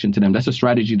introduction to them. That's a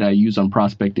strategy that I use on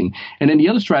prospecting. And then the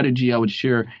other strategy I would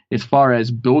share as far as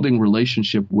building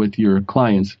relationship with your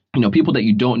clients. People that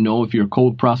you don't know, if you're a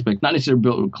cold prospect, not necessarily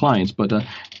build clients, but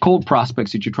cold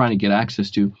prospects that you're trying to get access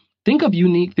to. Think of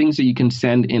unique things that you can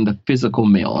send in the physical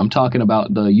mail. I'm talking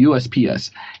about the USPS.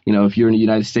 If you're in the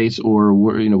United States or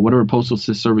whatever postal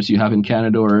service you have in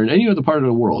Canada or in any other part of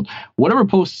the world, whatever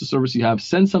postal service you have,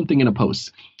 send something in a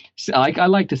post. I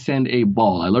like to send a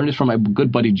ball. I learned this from my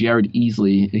good buddy Jared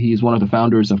Easley. He's one of the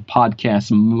founders of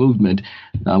Podcast Movement,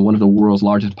 one of the world's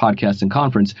largest podcasting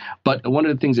conference. But one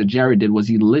of the things that Jared did was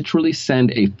he literally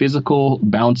sent a physical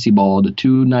bouncy ball, the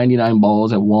 $2.99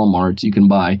 balls at Walmart you can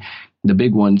buy, the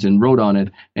big ones, and wrote on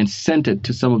it and sent it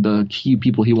to some of the key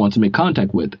people he wants to make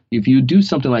contact with. If you do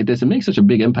something like this, it makes such a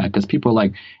big impact because people are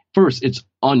like, first, it's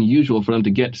unusual for them to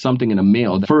get something in the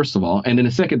mail, first of all. And then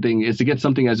the second thing is to get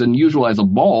something as unusual as a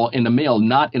ball in the mail,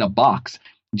 not in a box,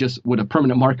 just with a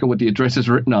permanent marker with the addresses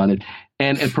written on it.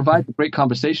 And it provides a great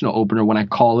conversational opener when I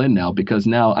call in now, because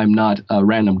now I'm not a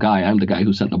random guy. I'm the guy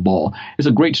who sent the ball. It's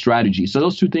a great strategy. So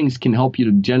those 2 things can help you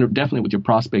to definitely with your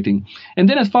prospecting. And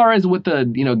then as far as with the,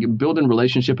 building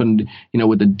relationship and,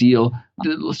 with the deal,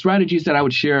 the strategies that I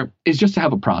would share is just to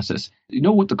have a process. You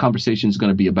know what the conversation is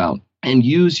going to be about. And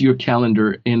use your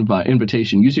calendar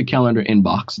invitation, use your calendar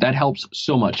inbox. That helps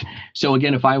so much. So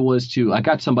again, if I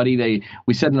got somebody,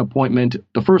 we set an appointment.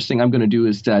 The first thing I'm going to do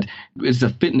is a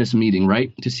fitness meeting,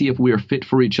 right? To see if we are fit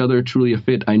for each other, truly a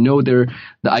fit. I know they're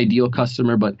the ideal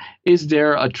customer, but is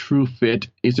there a true fit?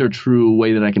 Is there a true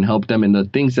way that I can help them? And the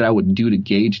things that I would do to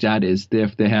gauge that is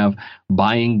if they have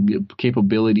buying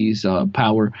capabilities,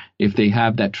 power, if they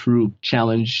have that true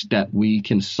challenge that we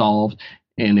can solve,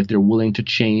 and if they're willing to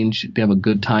change, they have a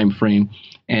good time frame,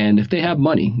 and if they have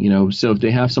money, so if they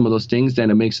have some of those things,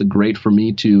 then it makes it great for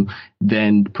me to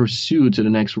then pursue to the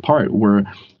next part where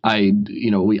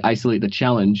we isolate the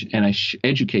challenge and I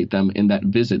educate them in that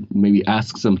visit, maybe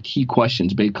ask some key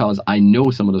questions because I know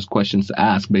some of those questions to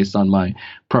ask based on my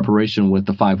preparation with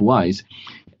the 5 whys.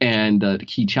 And the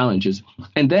key challenges.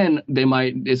 And then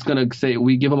it's going to say,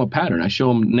 we give them a pattern. I show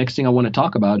them, next thing I want to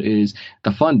talk about is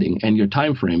the funding and your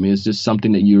time frame. Is this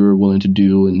something that you're willing to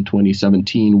do in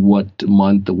 2017? What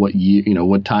month, what year,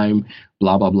 what time,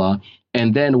 blah, blah, blah.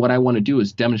 And then what I want to do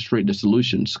is demonstrate the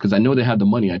solutions, because I know they have the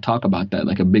money. I talk about that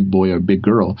like a big boy or a big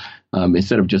girl,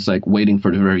 instead of just like waiting for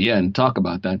the very end, talk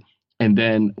about that. And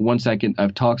then once I've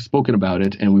spoken about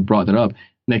it and we brought it up,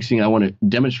 next thing I want to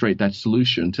demonstrate that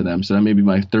solution to them. So that may be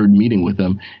my 3rd meeting with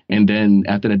them. And then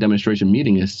after the demonstration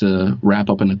meeting is to wrap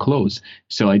up and to close.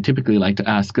 So I typically like to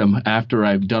ask them after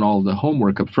I've done all the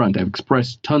homework up front, I've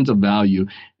expressed tons of value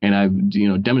and I've,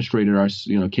 demonstrated our,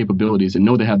 capabilities and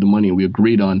know they have the money and we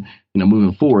agreed on,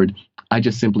 moving forward. I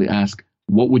just simply ask,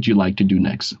 what would you like to do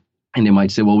next? And they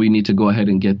might say, well, we need to go ahead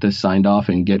and get this signed off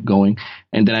and get going.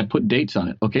 And then I put dates on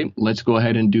it. Okay, let's go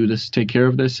ahead and do this, take care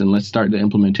of this, and let's start the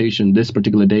implementation this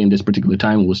particular day and this particular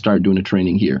time. We'll start doing the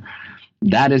training here.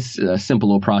 That is a simple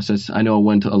little process. I know I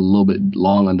went a little bit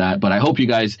long on that, but I hope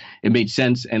it made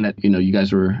sense and that, you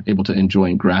guys were able to enjoy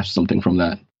and grasp something from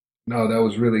that. No, that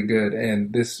was really good.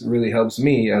 And this really helps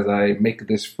me as I make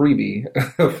this freebie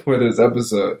for this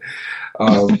episode.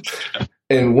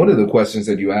 And one of the questions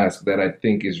that you ask that I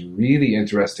think is really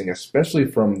interesting, especially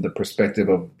from the perspective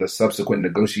of the subsequent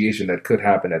negotiation that could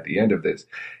happen at the end of this,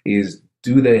 is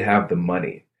do they have the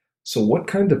money? So what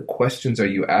kind of questions are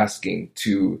you asking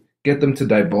to get them to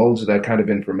divulge that kind of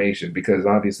information? Because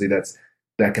obviously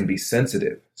that can be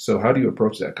sensitive. So how do you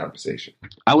approach that conversation?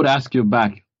 I would ask you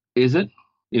back, is it?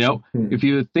 If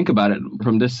you think about it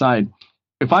from this side,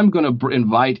 if I'm going to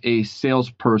invite a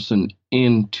salesperson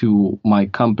into my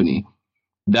company,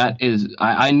 that is,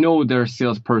 I know they're a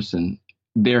salesperson,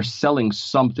 they're selling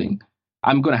something.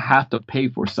 I'm going to have to pay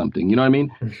for something. You know what I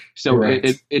mean? So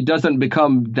it doesn't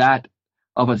become that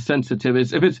of a sensitive.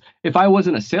 If I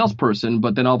wasn't a salesperson,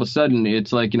 but then all of a sudden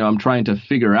it's like, I'm trying to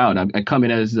figure out, I come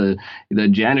in as the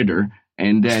janitor,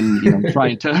 and then,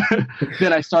 trying to,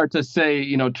 then I start to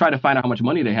say, try to find out how much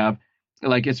money they have.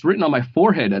 Like, it's written on my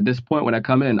forehead at this point when I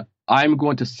come in, I'm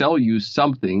going to sell you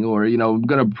something, or, I'm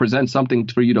going to present something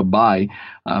for you to buy,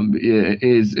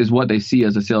 is what they see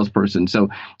as a salesperson. So,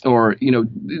 or,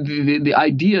 the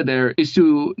idea there is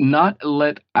to not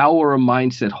let our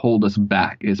mindset hold us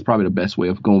back is probably the best way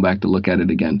of going back to look at it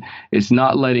again. It's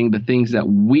not letting the things that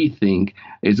we think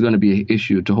is going to be an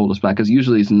issue to hold us back, because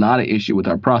usually it's not an issue with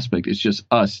our prospect. It's just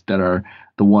us that are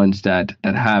the ones that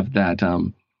have that,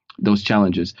 those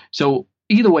challenges. So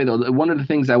either way, though, one of the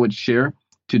things I would share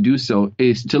to do so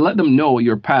is to let them know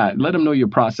your path, let them know your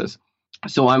process.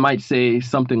 So I might say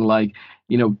something like,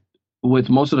 with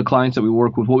most of the clients that we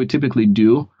work with, what we typically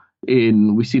do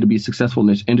we see to be successful in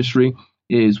this industry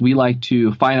is we like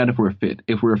to find out if we're a fit.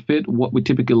 If we're a fit, what we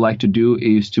typically like to do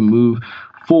is to move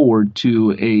forward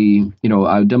to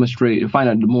I demonstrate, find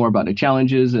out more about the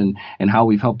challenges and how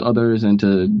we've helped others, and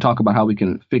to talk about how we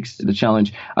can fix the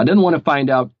challenge. I then want to find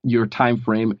out your time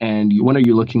frame and when are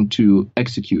you looking to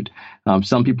execute.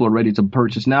 Some people are ready to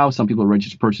purchase now. Some people are ready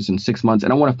to purchase in 6 months.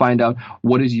 And I want to find out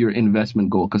what is your investment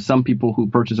goal, because some people who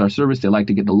purchase our service, they like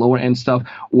to get the lower end stuff,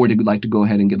 or they would like to go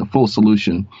ahead and get the full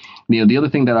solution. The other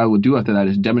thing that I would do after that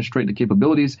is demonstrate the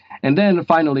capabilities. And then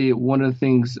finally, one of the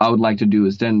things I would like to do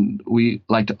is then we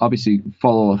like to obviously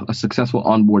follow a successful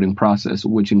onboarding process,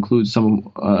 which includes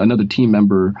another team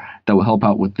member that will help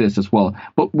out with this as well.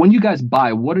 But when you guys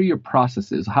buy, what are your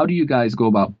processes? How do you guys go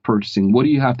about purchasing? What do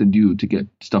you have to do to get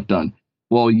stuff done?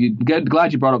 Well,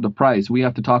 glad you brought up the price. We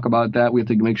have to talk about that. We have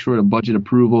to make sure the budget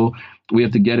approval. We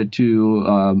have to get it to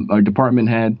our department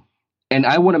head. And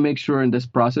I want to make sure in this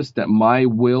process that my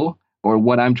will or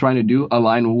what I'm trying to do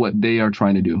align with what they are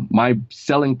trying to do. My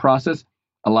selling process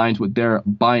aligns with their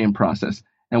buying process.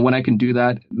 And when I can do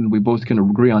that, we both can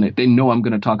agree on it. They know I'm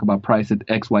going to talk about price at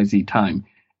XYZ time.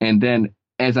 And then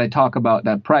as I talk about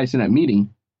that price in that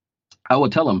meeting, I will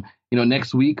tell them,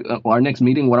 next week, our next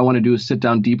meeting, what I want to do is sit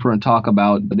down deeper and talk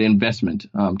about the investment,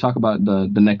 talk about the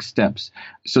next steps.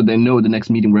 So they know the next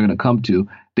meeting we're going to come to,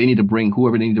 they need to bring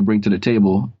whoever they need to bring to the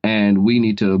table, and we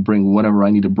need to bring whatever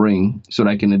I need to bring so that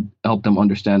I can help them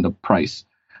understand the price.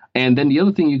 And then the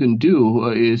other thing you can do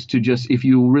is to just, if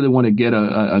you really want to get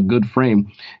a good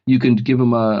frame, you can give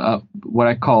them what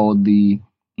I call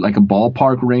like a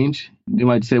ballpark range. You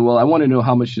might say, well, I want to know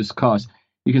how much this costs.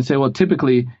 You can say, well,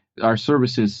 typically our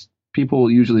services, people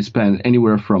usually spend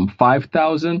anywhere from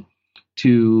 $5,000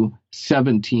 to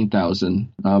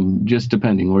 $17,000, just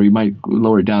depending, or you might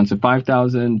lower it down to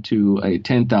 $5,000 to a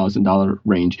 $10,000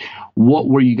 range. What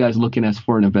were you guys looking at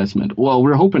for an investment? Well,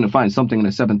 we're hoping to find something in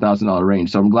the $7,000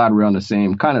 range. So I'm glad we're on the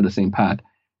same path.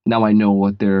 Now I know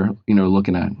what they're,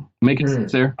 looking at. Making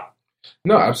sense there?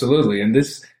 No, absolutely. And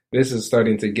this is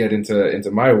starting to get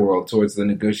into my world towards the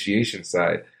negotiation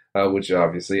side, which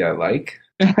obviously I like.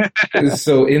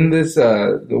 So in this,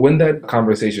 when that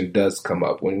conversation does come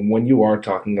up, when you are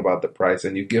talking about the price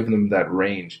and you give them that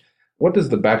range, what does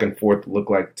the back and forth look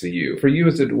like to you? For you,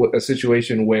 is it a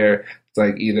situation where it's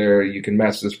like either you can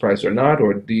match this price or not,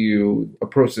 or do you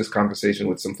approach this conversation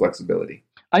with some flexibility?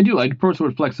 I do. I approach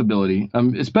with flexibility,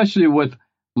 especially with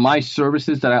my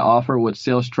services that I offer with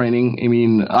sales training. I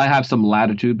mean, I have some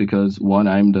latitude because one,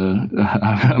 I'm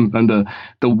the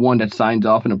one that signs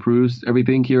off and approves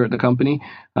everything here at the company,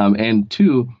 and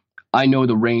two, I know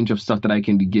the range of stuff that I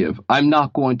can give. I'm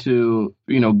not going to,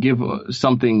 give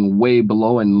something way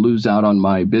below and lose out on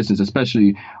my business,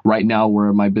 especially right now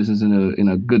where my business is in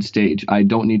a good stage. I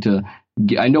don't need to.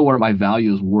 I know where my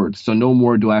value is worth, so no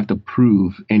more do I have to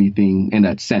prove anything in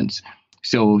that sense.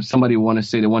 So somebody want to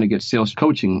say they want to get sales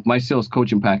coaching. My sales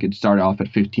coaching package started off at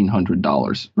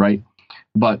 $1,500, right?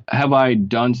 But have I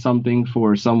done something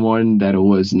for someone that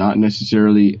was not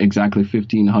necessarily exactly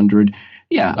 $1,500?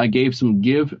 Yeah, I gave some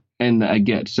give and I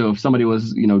get. So if somebody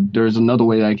was, there's another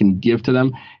way that I can give to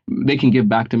them, they can give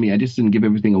back to me. I just didn't give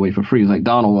everything away for free. It's like,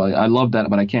 Donald, I love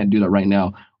that, but I can't do that right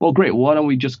now. Well, great. Why don't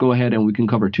we just go ahead and we can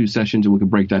cover 2 sessions and we can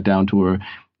break that down to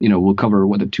we'll cover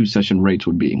what the 2-session rates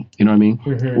would be. You know what I mean?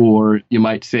 Mm-hmm. Or you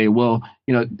might say, well,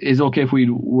 is it okay if we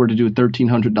were to do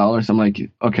 $1,300? I'm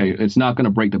like, okay, it's not going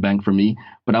to break the bank for me,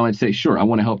 but I would say, sure, I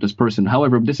want to help this person.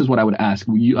 However, this is what I would ask.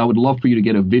 I would love for you to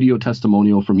get a video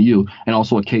testimonial from you and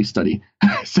also a case study.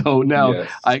 So now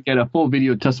I get a full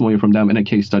video testimonial from them and a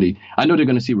case study. I know they're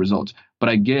going to see results, but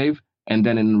I gave, and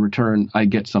then in return, I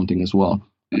get something as well.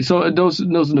 So those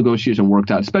negotiations worked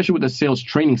out, especially with the sales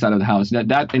training side of the house.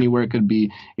 That anywhere could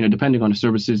be, depending on the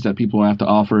services that people have to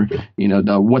offer,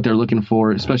 what they're looking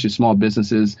for, especially small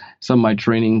businesses. Some of my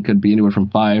training could be anywhere from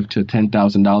 $5,000 to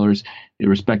 $10,000,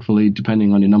 respectfully,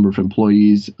 depending on the number of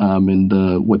employees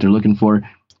and what they're looking for.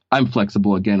 I'm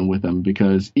flexible again with them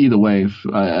because either way,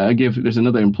 if there's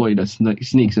another employee that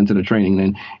sneaks into the training,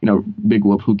 then, big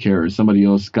whoop, who cares? Somebody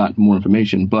else got more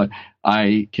information, but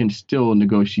I can still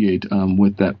negotiate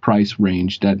with that price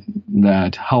range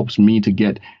that helps me to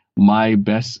get my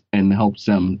best and helps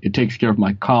them. It takes care of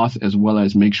my costs as well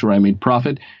as make sure I made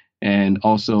profit. And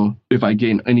also if I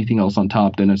gain anything else on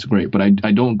top, then that's great. But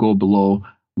I don't go below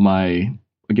my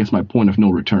point of no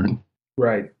return.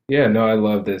 Right. Yeah, no, I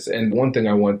love this. And one thing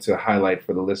I want to highlight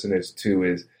for the listeners too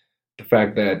is the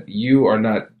fact that you are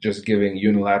not just giving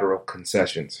unilateral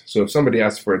concessions. So if somebody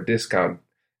asks for a discount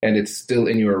and it's still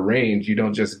in your range, you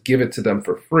don't just give it to them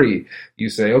for free. You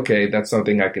say, okay, that's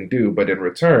something I can do, but in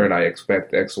return, I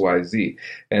expect X, Y, Z.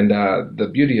 And the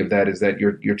beauty of that is that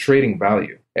you're trading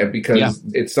value. And because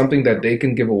it's something that they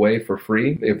can give away for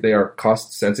free, if they are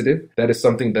cost sensitive, that is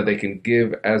something that they can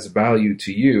give as value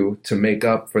to you to make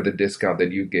up for the discount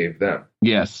that you gave them.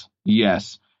 Yes.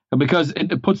 Because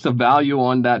it puts the value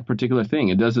on that particular thing.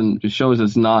 It shows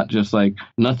it's not just like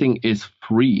nothing is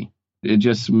free. It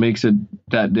just makes it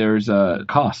that there's a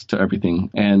cost to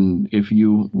everything. And if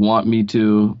you want me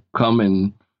to come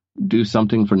and do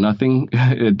something for nothing,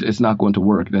 it's not going to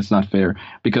work. That's not fair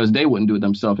because they wouldn't do it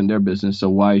themselves in their business. So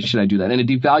why should I do that? And it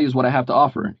devalues what I have to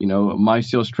offer. My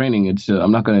sales training,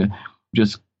 I'm not going to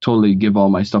just totally give all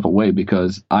my stuff away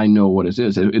because I know what it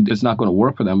is. It's not going to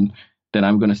work for them. Then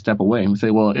I'm going to step away and say,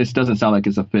 well, it doesn't sound like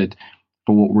it's a fit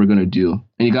for what we're going to do.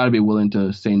 And you got to be willing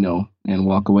to say no and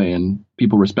walk away. And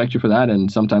people respect you for that.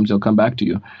 And sometimes they'll come back to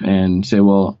you and say,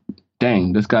 well,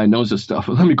 dang, this guy knows this stuff.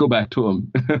 Let me go back to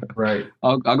him. Right.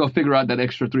 I'll go figure out that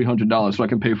extra $300 so I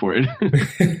can pay for it.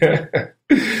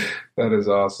 That is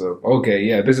awesome. Okay,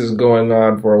 yeah, this is going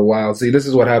on for a while. See, this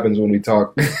is what happens when we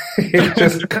talk. It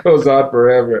just goes on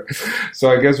forever. So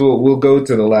I guess we'll go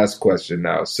to the last question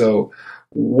now. So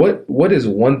what is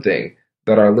one thing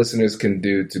that our listeners can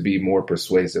do to be more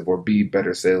persuasive or be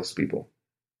better salespeople?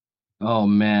 Oh,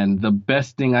 man, the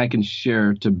best thing I can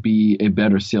share to be a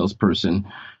better salesperson,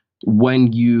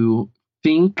 when you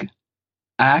think,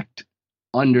 act,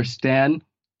 understand,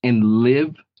 and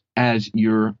live as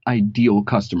your ideal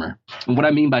customer. And what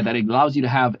I mean by that, it allows you to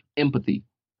have empathy.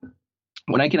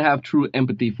 When I can have true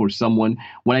empathy for someone,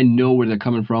 when I know where they're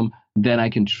coming from, then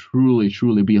I can truly,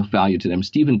 truly be of value to them.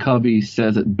 Stephen Covey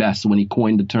says it best when he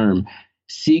coined the term,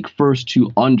 seek first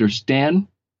to understand,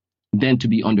 then to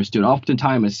be understood.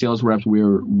 Oftentimes as sales reps,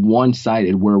 we're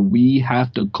one-sided where we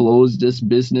have to close this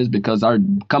business because our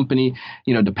company,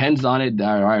 depends on it.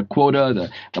 Our quota,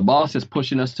 the boss is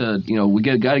pushing us to, we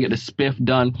got to get the spiff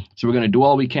done. So we're going to do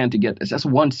all we can to get this. That's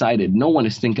one-sided. No one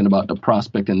is thinking about the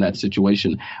prospect in that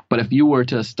situation. But if you were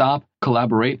to stop,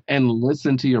 collaborate, and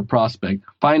listen to your prospect,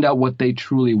 find out what they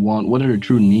truly want, what are their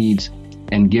true needs,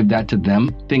 and give that to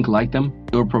them, think like them,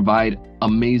 you'll provide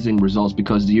amazing results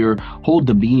because your whole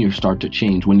demeanor start to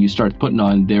change when you start putting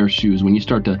on their shoes, when you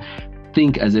start to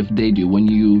think as if they do, when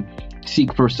you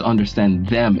seek first to understand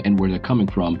them and where they're coming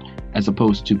from, as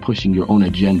opposed to pushing your own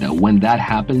agenda. When that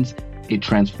happens, it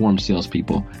transforms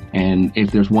salespeople. And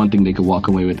if there's one thing they could walk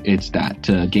away with, it's that,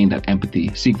 to gain that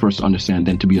empathy, seek first to understand,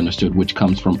 then to be understood, which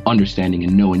comes from understanding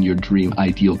and knowing your dream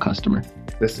ideal customer.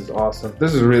 This is awesome.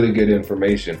 This is really good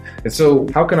information. And so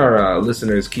how can our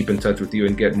listeners keep in touch with you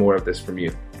and get more of this from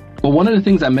you? Well, one of the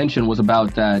things I mentioned was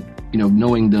about that,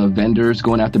 knowing the vendors,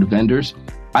 going after the vendors.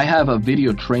 I have a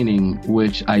video training,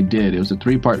 which I did. It was a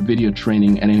 3-part video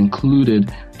training, and it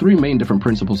included 3 main different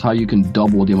principles, how you can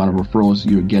double the amount of referrals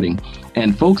you're getting.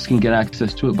 And folks can get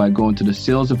access to it by going to the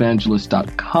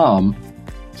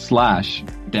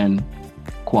salesevangelist.com/Dan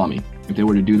Kwame. If they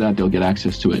were to do that, they'll get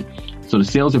access to it. So the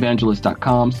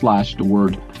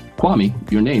salesevangelist.com/the-word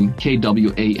Kwame, your name,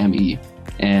 Kwame,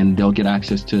 and they'll get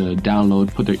access to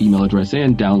download, put their email address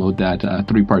in, download that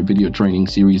 3-part video training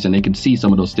series, and they can see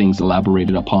some of those things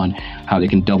elaborated upon how they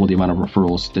can double the amount of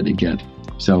referrals that they get.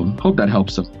 So hope that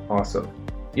helps them. Awesome.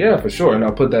 Yeah, for sure. And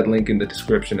I'll put that link in the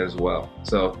description as well.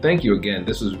 So thank you again.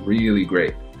 This was really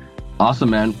great.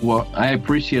 Awesome, man. Well, I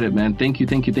appreciate it, man. Thank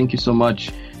you so much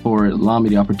for allowing me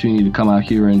the opportunity to come out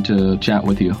here and to chat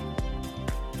with you.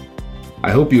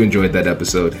 I hope you enjoyed that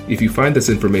episode. If you find this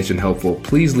information helpful,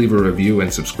 please leave a review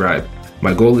and subscribe.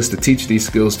 My goal is to teach these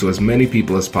skills to as many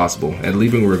people as possible, and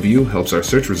leaving a review helps our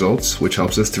search results, which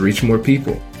helps us to reach more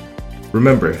people.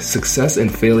 Remember, success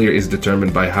and failure is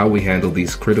determined by how we handle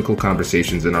these critical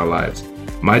conversations in our lives.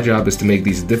 My job is to make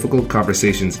these difficult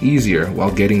conversations easier while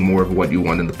getting more of what you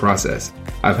want in the process.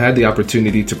 I've had the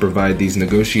opportunity to provide these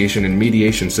negotiation and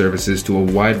mediation services to a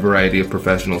wide variety of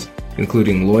professionals,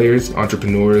 including lawyers,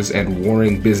 entrepreneurs, and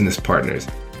warring business partners.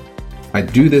 I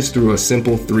do this through a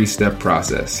simple 3-step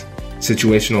process: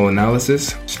 situational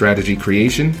analysis, strategy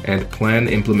creation, and plan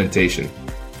implementation.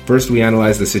 First, we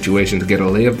analyze the situation to get a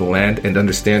lay of the land and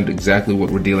understand exactly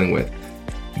what we're dealing with.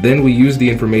 Then we use the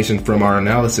information from our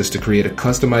analysis to create a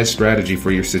customized strategy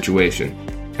for your situation.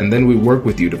 And then we work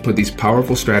with you to put these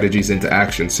powerful strategies into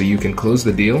action so you can close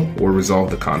the deal or resolve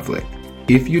the conflict.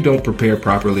 If you don't prepare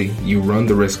properly, you run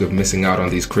the risk of missing out on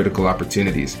these critical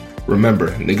opportunities.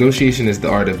 Remember, negotiation is the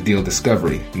art of deal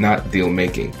discovery, not deal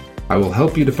making. I will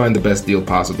help you to find the best deal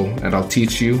possible, and I'll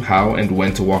teach you how and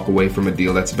when to walk away from a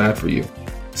deal that's bad for you.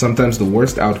 Sometimes the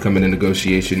worst outcome in a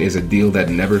negotiation is a deal that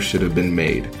never should have been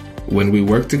made. When we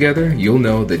work together, you'll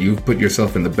know that you've put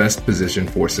yourself in the best position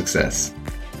for success.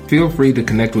 Feel free to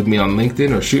connect with me on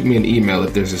LinkedIn or shoot me an email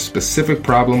if there's a specific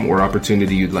problem or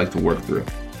opportunity you'd like to work through.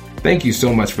 Thank you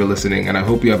so much for listening, and I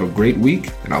hope you have a great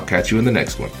week, and I'll catch you in the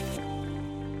next one.